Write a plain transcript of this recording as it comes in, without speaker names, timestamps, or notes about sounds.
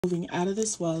Moving out of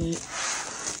this wallet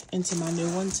into my new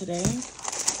one today.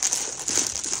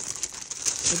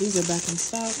 So these are back in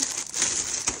stock.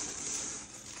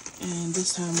 And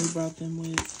this time we brought them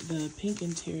with the pink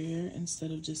interior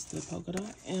instead of just the polka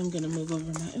dot. And I'm gonna move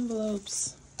over my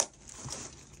envelopes.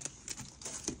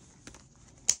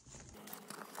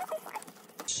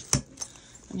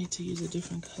 I need to use a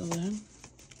different color,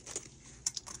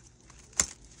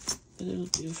 but it'll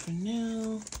do for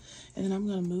now. And then I'm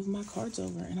gonna move my cards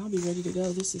over and I'll be ready to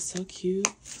go. This is so cute.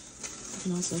 You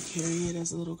can also carry it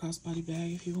as a little crossbody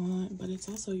bag if you want, but it's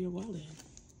also your wallet.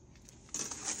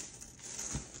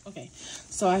 Okay,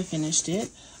 so I finished it.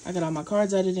 I got all my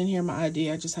cards added in here, my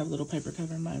ID. I just have a little paper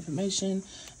covering my information.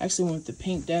 Actually went with the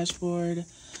pink dashboard.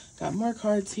 Got more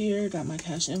cards here, got my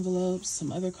cash envelopes,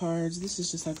 some other cards. This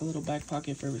is just like a little back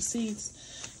pocket for receipts.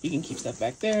 You can keep stuff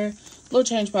back there. Little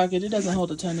change pocket. It doesn't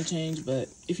hold a ton of change, but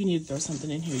if you need to throw something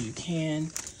in here, you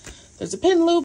can. There's a pin loop.